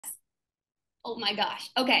Oh my gosh.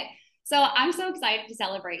 Okay. So I'm so excited to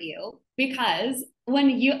celebrate you because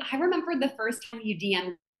I remember the first time you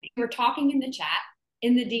DM'd, we were talking in the chat,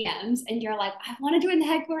 in the DMs, and you're like, I want to join the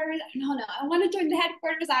headquarters. I don't know. I want to join the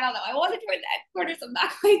headquarters. I don't know. I want to join the headquarters. I'm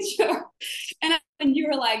not quite sure. And you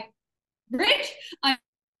were like, Rich, I'm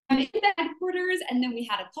in the headquarters. And then we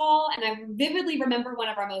had a call. And I vividly remember one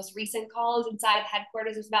of our most recent calls inside of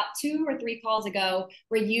headquarters. It was about 2 or 3 calls ago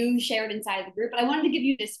where you shared inside of the group. But I wanted to give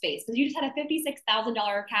you this space because you just had a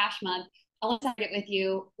 $56,000 cash month. I want to get with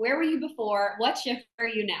you. Where were you before? What shift are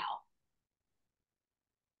you now?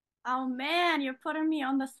 Oh man, you're putting me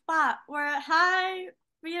on the spot. We're hi,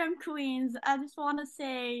 Freedom Queens. I just want to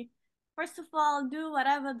say, first of all, do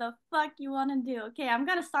whatever the fuck you want to do. Okay, I'm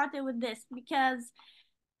gonna start it with this because,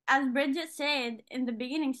 as Bridget said in the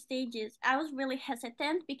beginning stages, I was really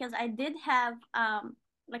hesitant because I did have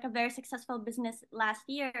like a very successful business last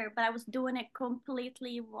year, but I was doing it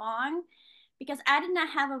completely wrong because I did not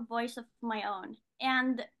have a voice of my own.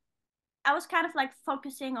 And I was kind of like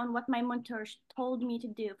focusing on what my mentors told me to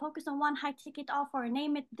do. Focus on one high ticket offer,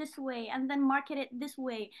 name it this way, and then market it this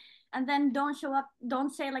way. And then don't show up,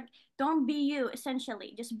 don't say like, don't be you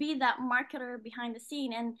essentially. Just be that marketer behind the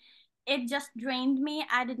scene. And it just drained me.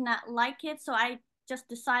 I did not like it. So I just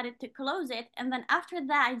decided to close it. And then after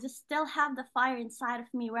that, I just still have the fire inside of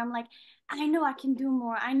me where I'm like, I know I can do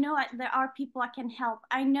more. I know there are people I can help.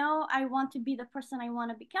 I know I want to be the person I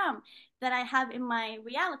want to become that I have in my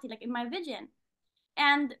reality, like in my vision.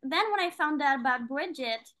 And then when I found out about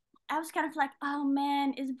Bridget, I was kind of like, oh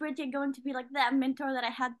man, is Bridget going to be like that mentor that I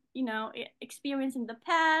had, experience in the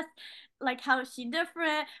past? Like, how is she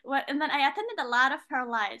different? What? And then I attended a lot of her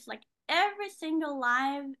lives, like every single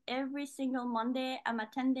live, every single Monday, I'm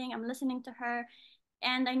attending, I'm listening to her,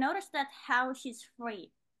 and I noticed that how she's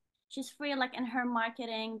free. She's free, like in her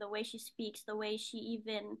marketing, the way she speaks, the way she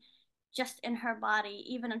even just in her body,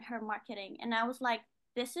 even in her marketing. And I was like,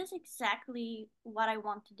 this is exactly what I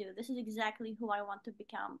want to do. This is exactly who I want to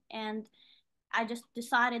become. And I just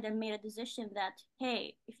decided and made a decision that,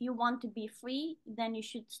 hey, if you want to be free, then you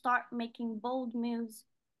should start making bold moves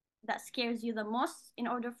that scares you the most in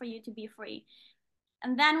order for you to be free.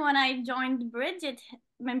 And then when I joined Bridget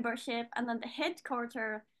membership and then the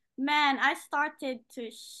headquarter, man, I started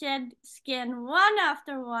to shed skin one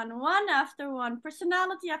after one,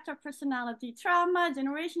 personality after personality, trauma,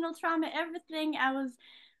 generational trauma, everything. I was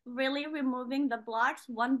really removing the blocks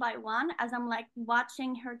one by one as I'm like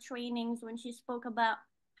watching her trainings when she spoke about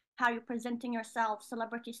how you're presenting yourself,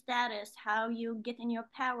 celebrity status, how you get in your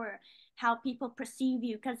power, how people perceive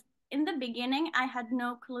you. Because in the beginning, I had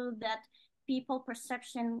no clue that people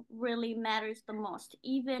perception really matters the most,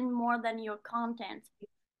 even more than your content.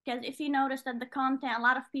 Because if you notice that the content, a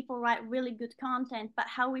lot of people write really good content, but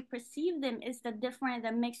how we perceive them is the different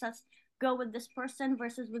that makes us go with this person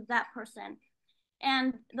versus with that person.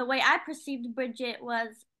 And the way I perceived Bridget was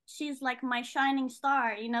she's like my shining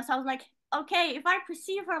star, you know. So I was like, okay, if I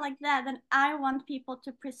perceive her like that, then I want people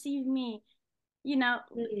to perceive me, you know,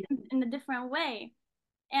 in a different way.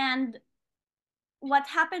 And what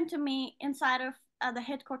happened to me inside of the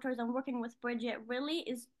headquarters and working with Bridget really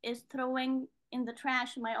is throwing in the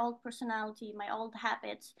trash my old personality, my old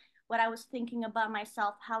habits, what I was thinking about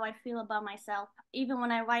myself, how I feel about myself. Even when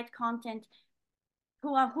I write content,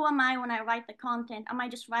 who am I when I write the content? Am I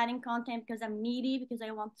just writing content because I'm needy, because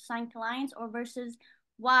I want to sign clients, or versus,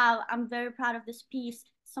 wow, I'm very proud of this piece.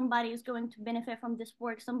 Somebody is going to benefit from this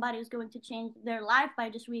work. Somebody is going to change their life by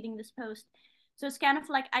just reading this post. So it's kind of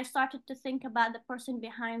like I started to think about the person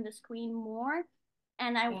behind the screen more.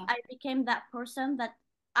 And I, Yeah. I became that person that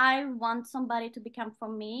I want somebody to become for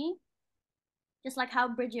me, just like how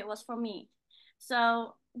Bridget was for me.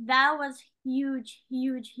 So that was huge,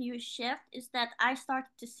 huge, huge shift is that I started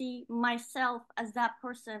to see myself as that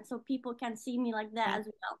person so people can see me like that Yeah. as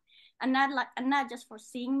well. And not just for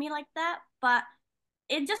seeing me like that, but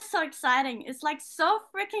it's just so exciting. It's like so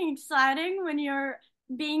freaking exciting when you're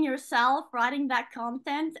being yourself, writing that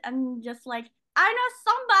content and just like I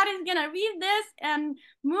know somebody's gonna read this and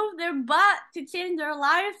move their butt to change their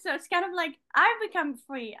life. So it's kind of like I become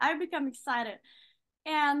free. I become excited.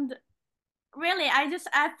 And really,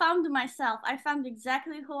 I found myself. I found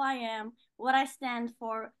exactly who I am, what I stand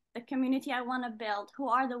for, the community I want to build, who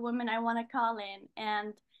are the women I want to call in,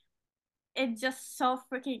 and it just so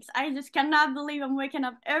freaking. I just cannot believe I'm waking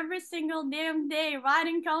up every single damn day,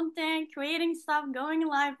 writing content, creating stuff, going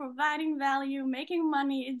live, providing value, making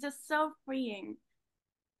money. It's just so freeing.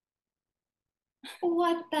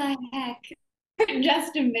 What the heck?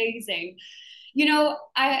 Just amazing.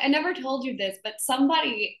 I never told you this, but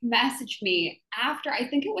somebody messaged me after, I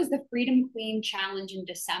think it was the Freedom Queen Challenge in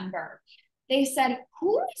December. they said,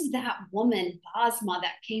 who is that woman, Basma,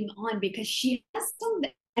 that came on? Because she has some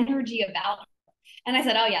energy about her. And I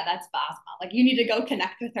said, oh yeah, that's Basma. Like you need to go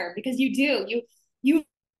connect with her because you do. You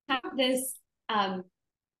have this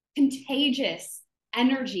contagious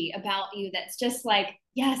energy about you that's just like,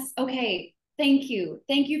 yes, okay, thank you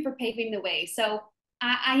for paving the way. So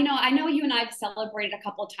I know you and I've celebrated a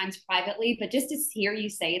couple of times privately, but just to hear you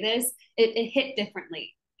say this, it hit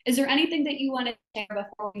differently. Is there anything that you want to share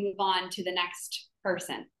before we move on to the next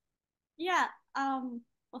person? Yeah.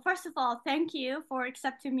 Well, first of all, thank you for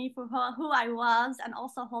accepting me for who I was and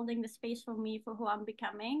also holding the space for me for who I'm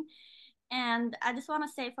becoming. And I just want to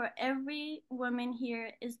say for every woman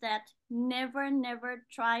here is that never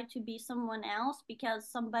try to be someone else because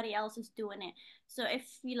somebody else is doing it. So if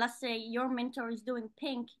you, let's say your mentor is doing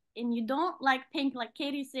pink and you don't like pink, like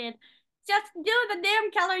Katie said, just do the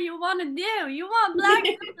damn color you want to do. You want black,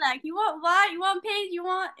 do black. You want white, you want pink, you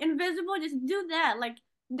want invisible, just do that. Like,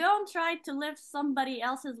 don't try to live somebody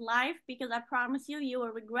else's life because I promise you, you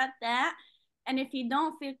will regret that. And if you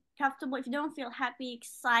don't feel comfortable, if you don't feel happy,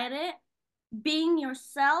 excited, being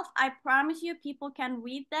yourself, I promise you, people can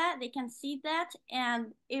read that, they can see that, and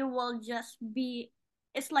it will just be,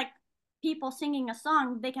 it's like people singing a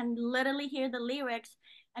song. They can literally hear the lyrics,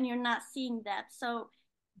 and you're not seeing that. So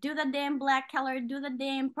do the damn black color, do the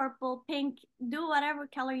damn purple, pink, do whatever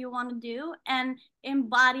color you want to do, and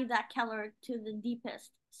embody that color to the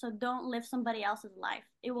deepest. So don't live somebody else's life.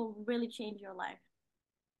 It will really change your life.